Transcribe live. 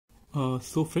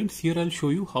So friends, here I'll show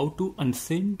you how to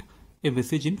unsend a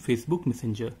message in Facebook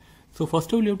Messenger. So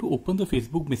first of all, you have to open the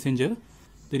Facebook Messenger.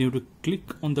 Then you have to click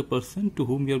on the person to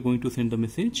whom you are going to send the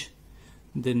message.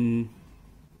 Then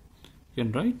you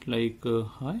can write like,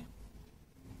 hi,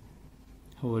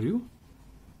 how are you?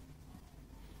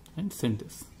 And send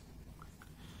this.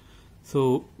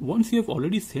 So once you have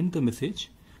already sent the message,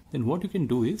 then what you can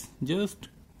do is just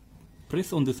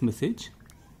press on this message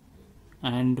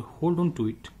and hold on to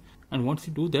it. And once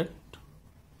you do that,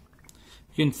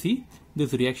 you can see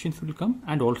these reactions will come,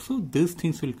 and also these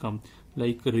things will come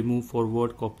like remove,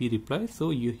 forward, copy, reply. So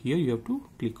here you have to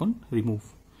click on remove.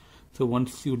 So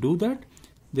once you do that,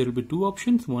 there will be two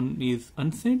options. One is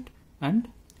unsend and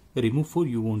remove for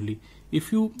you only.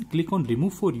 If you click on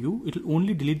remove for you, it will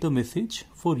only delete the message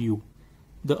for you.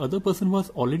 The other person who has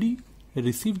already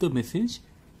received the message,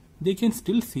 they can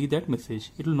still see that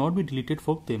message. It will not be deleted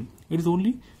for them. It is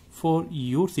only for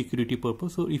your security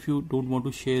purpose. So if you don't want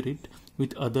to share it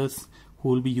with others who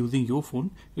will be using your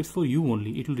phone, it's for you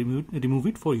only. It will remove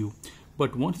it for you.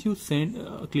 But once you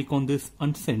click on this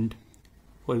unsend,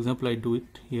 for example, I do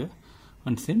it here,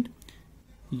 unsend,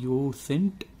 you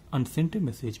unsent a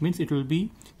message, means it will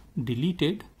be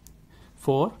deleted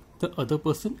for the other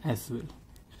person as well.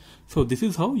 So this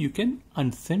is how you can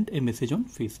unsend a message on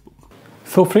Facebook.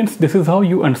 So friends, this is how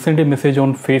you unsend a message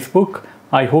on Facebook.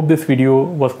 I hope this video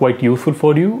was quite useful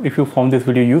for you. If you found this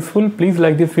video useful, please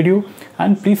like this video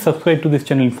and please subscribe to this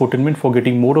channel Infotainment for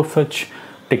getting more of such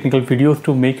technical videos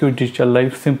to make your digital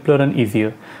life simpler and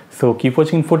easier. So keep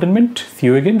watching Infotainment. See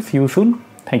you again. See you soon.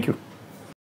 Thank you.